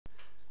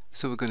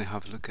So we're going to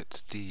have a look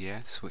at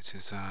DES, which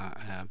is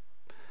a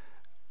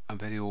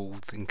very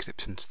old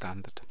encryption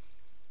standard.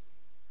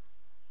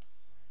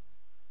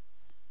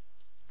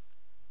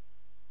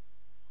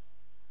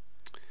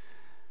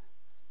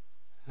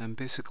 And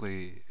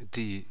basically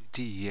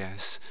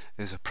DES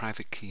is a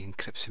private key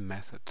encryption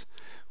method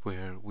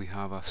where we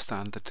have a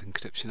standard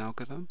encryption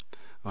algorithm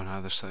on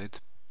either side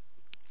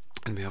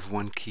and we have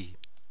one key.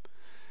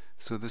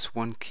 So this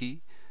one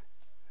key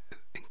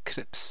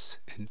encrypts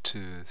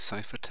into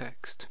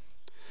ciphertext.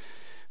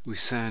 We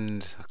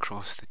send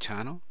across the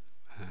channel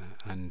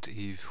and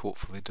Eve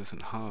hopefully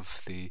doesn't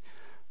have the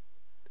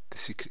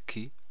secret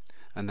key,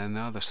 and then the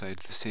other side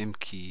the same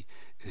key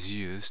is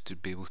used to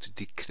be able to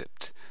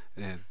decrypt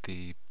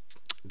the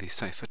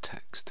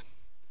ciphertext.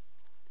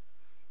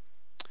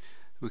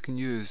 We can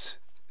use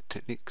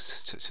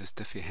techniques such as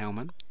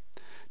Diffie-Hellman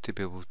to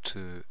be able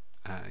to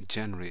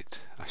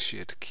generate a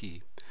shared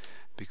key,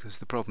 because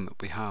the problem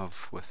that we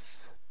have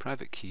with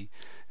private key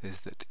is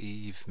that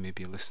Eve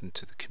maybe listened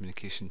to the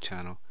communication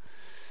channel.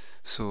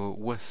 So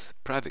with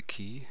private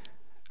key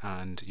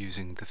and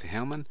using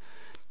Diffie-Hellman,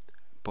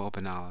 Bob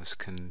and Alice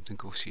can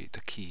negotiate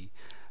a key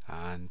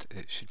and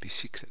it should be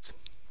secret.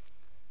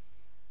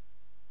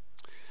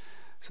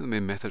 So the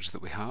main methods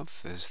that we have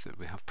is that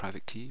we have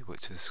private key,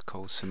 which is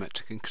called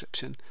symmetric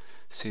encryption.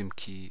 Same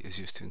key is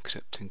used to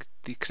encrypt and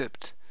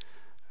decrypt.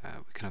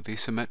 We can have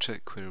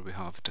asymmetric, where we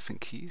have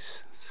different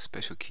keys,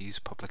 special keys,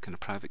 public and a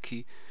private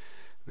key.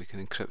 We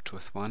can encrypt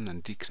with one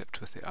and decrypt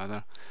with the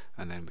other,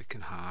 and then we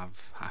can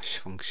have hash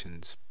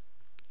functions,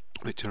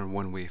 which are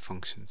one-way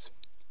functions.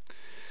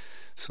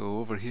 So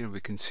over here we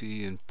can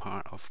see in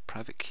part of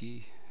private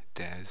key,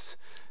 DES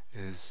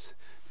is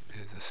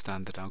a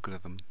standard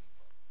algorithm.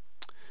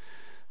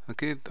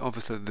 Okay,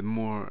 obviously the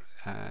more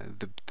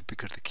the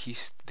bigger the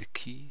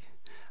key,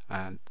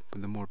 and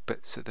the more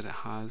bits that it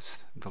has,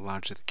 the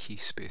larger the key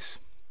space.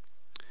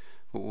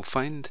 What we'll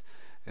find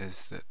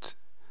is that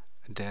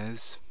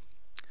DES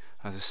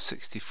has a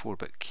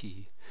 64-bit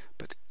key,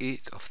 but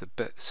 8 of the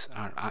bits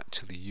are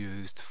actually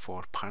used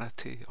for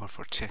parity or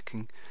for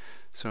checking,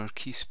 so our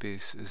key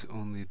space is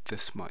only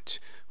this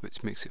much,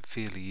 which makes it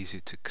fairly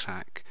easy to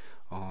crack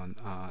on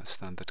a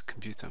standard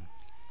computer.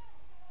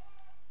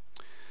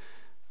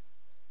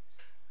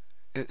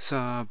 It's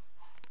a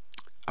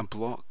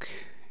block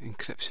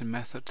encryption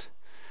method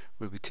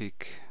where we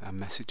take a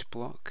message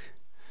block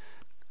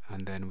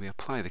and then we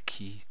apply the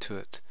key to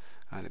it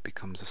and it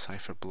becomes a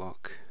cipher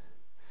block.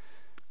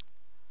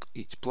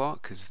 Each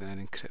block is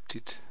then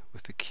encrypted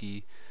with the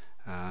key,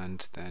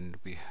 and then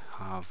we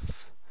have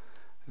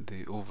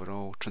the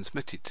overall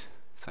transmitted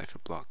cipher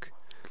block.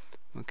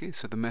 Okay,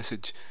 so the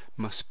message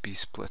must be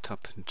split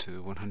up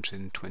into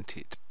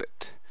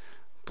 128-bit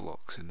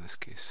blocks in this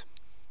case.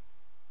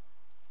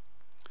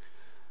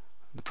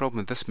 The problem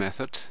with this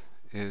method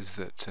is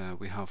that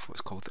we have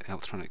what's called the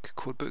electronic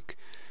codebook,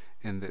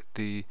 in that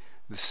the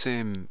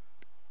same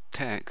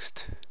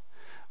text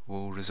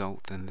will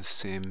result in the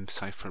same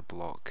cipher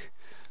block.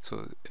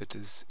 So it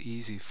is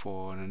easy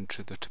for an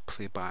intruder to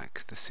play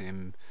back the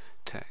same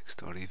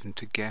text, or even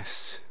to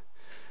guess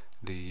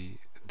the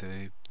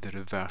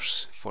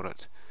reverse for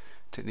it.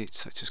 Techniques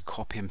such as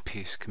copy and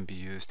paste can be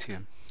used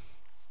here.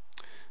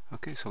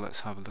 Okay, so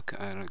let's have a look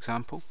at our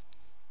example.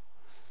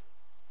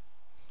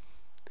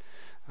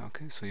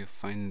 Okay, so you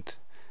find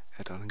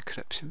it on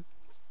encryption,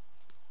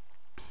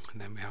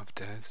 and then we have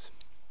DES.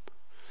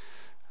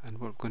 And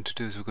what we're going to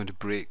do is we're going to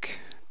break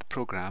the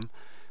program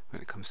when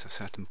it comes to a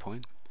certain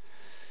point.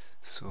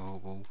 So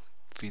we'll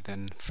feed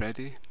in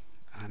Freddy,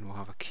 and we'll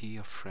have a key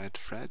of Fred,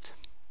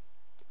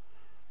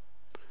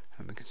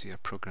 and we can see our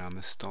program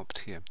is stopped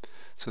here.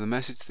 So the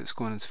message that's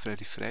going is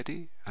Freddy,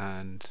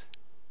 and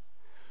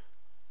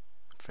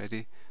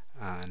Freddy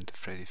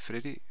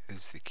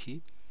is the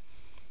key.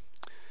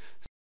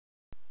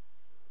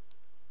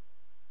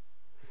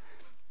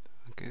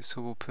 Okay,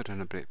 so we'll put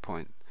in a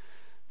breakpoint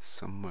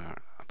somewhere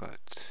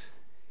about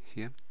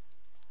here,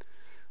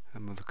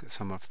 and we'll look at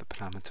some of the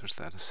parameters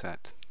that are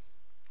set.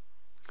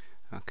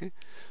 Okay,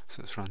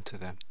 so let's run to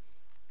them.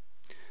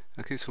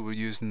 Okay, so we're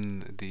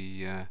using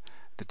the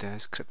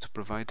DES crypto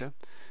provider,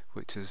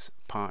 which is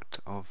part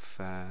of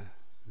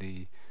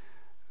the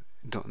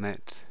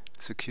 .NET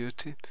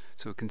security.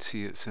 So we can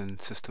see it's in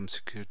system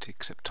security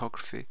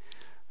cryptography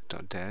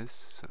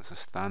 .DES, so it's a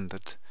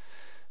standard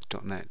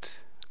 .NET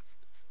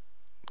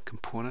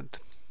component.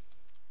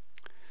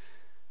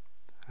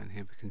 And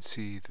here we can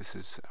see this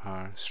is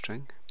our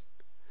string.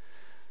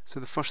 So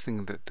the first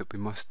thing that we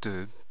must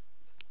do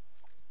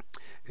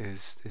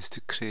is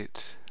to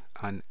create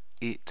an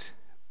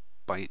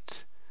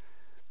 8-byte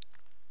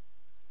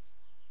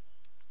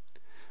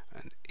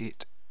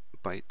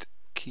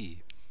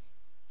key.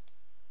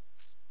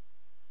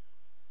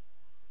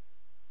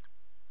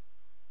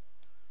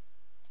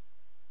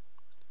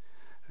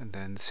 And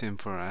then the same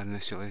for our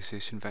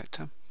initialization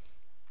vector.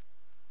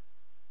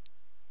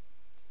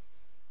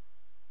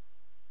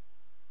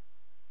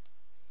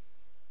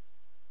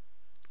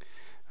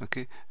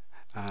 Okay,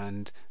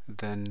 and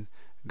then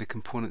the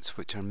components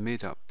which are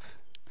made up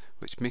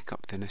which make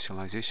up the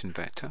initialization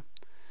vector,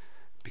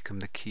 become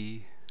the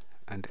key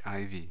and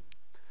the IV.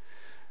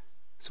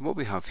 So what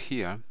we have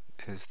here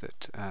is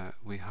that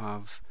we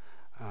have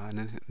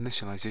an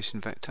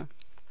initialization vector.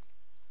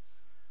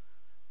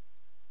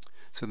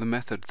 So the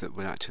method that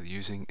we're actually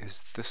using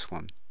is this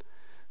one.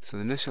 So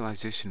the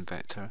initialization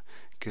vector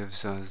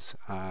gives us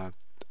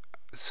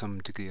some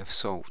degree of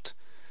salt.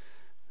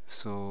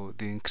 So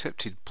the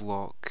encrypted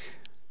block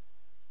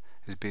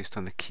is based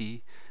on the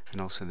key and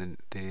also the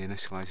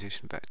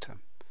initialization vector.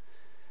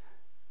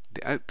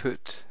 The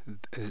output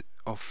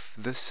of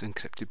this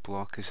encrypted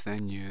block is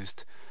then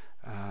used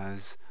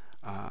as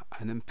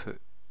an input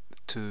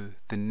to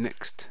the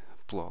next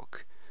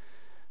block,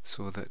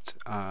 so that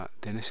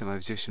the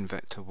initialization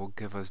vector will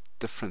give us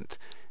different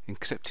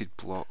encrypted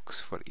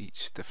blocks for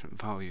each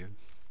different value.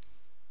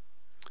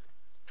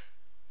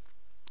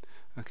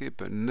 Okay,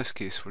 but in this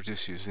case we're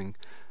just using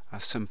a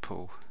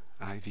simple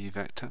IV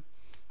vector.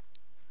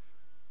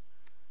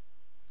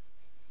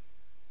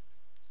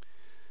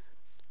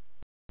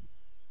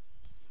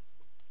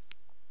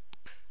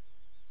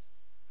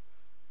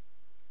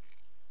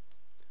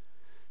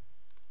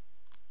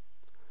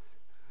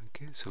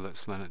 Okay, so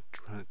let's run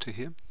it to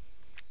here.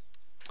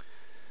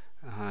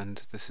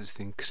 And this is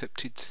the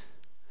encrypted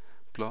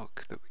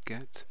block that we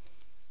get.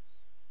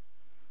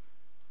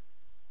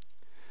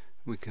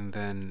 We can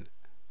then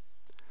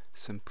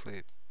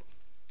simply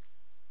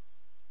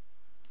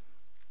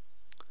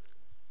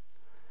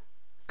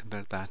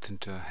convert that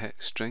into a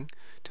hex string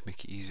to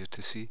make it easier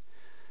to see,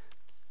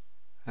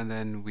 and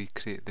then we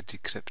create the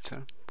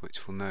decryptor,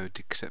 which will now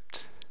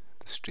decrypt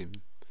the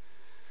stream.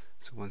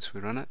 So once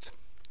we run it,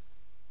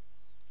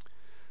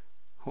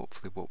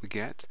 hopefully what we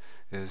get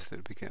is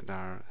that we get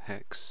our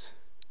hex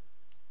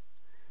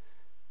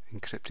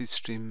encrypted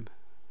stream,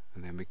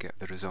 and then we get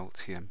the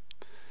result here.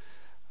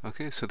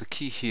 Okay, so the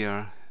key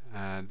here,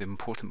 the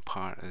important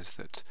part is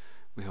that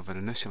we have an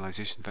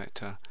initialization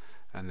vector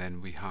and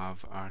then we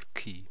have our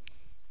key.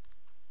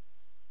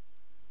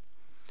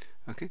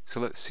 Okay, so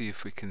let's see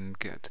if we can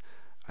get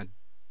a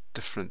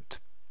different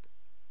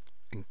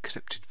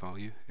encrypted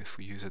value if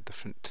we use a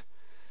different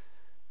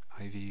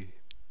IV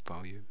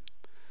value.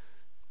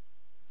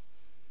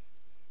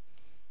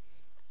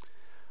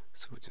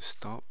 So we'll just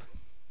stop.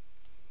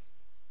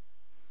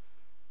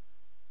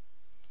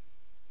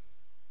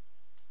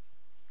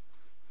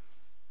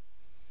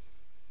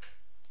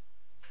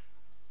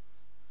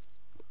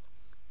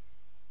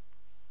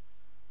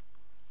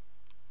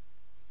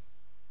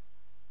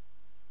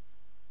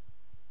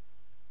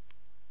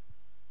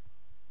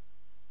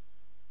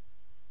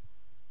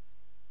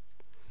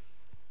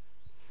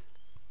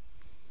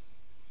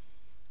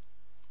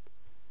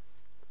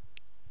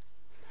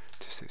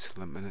 Just takes a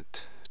little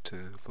minute to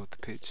load the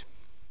page.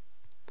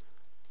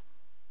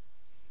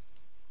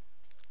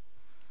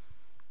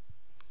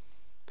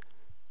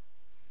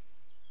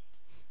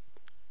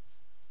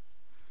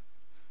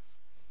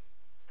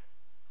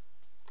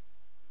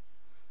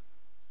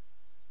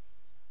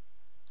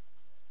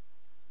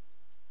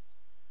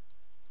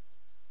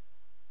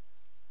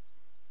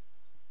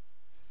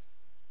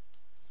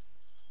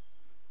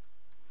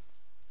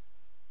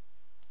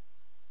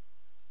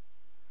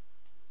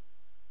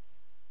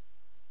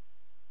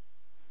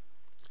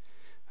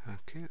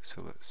 Okay,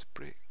 so let's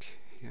break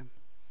here.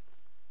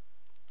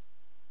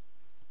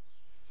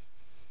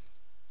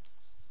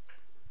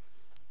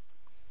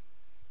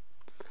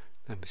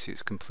 And we see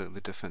it's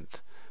completely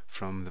different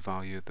from the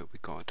value that we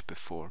got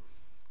before.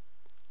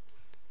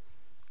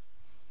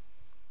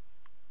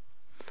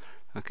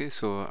 Okay,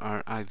 so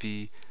our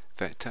IV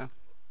vector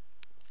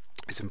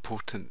is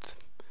important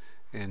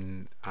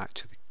in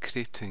actually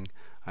creating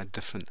a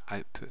different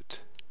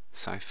output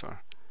cipher.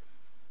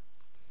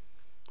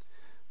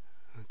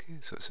 Okay,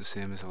 so it's the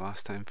same as the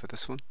last time for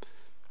this one.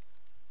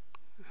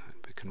 And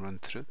we can run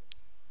through.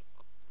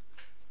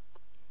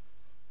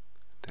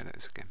 There it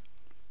is again.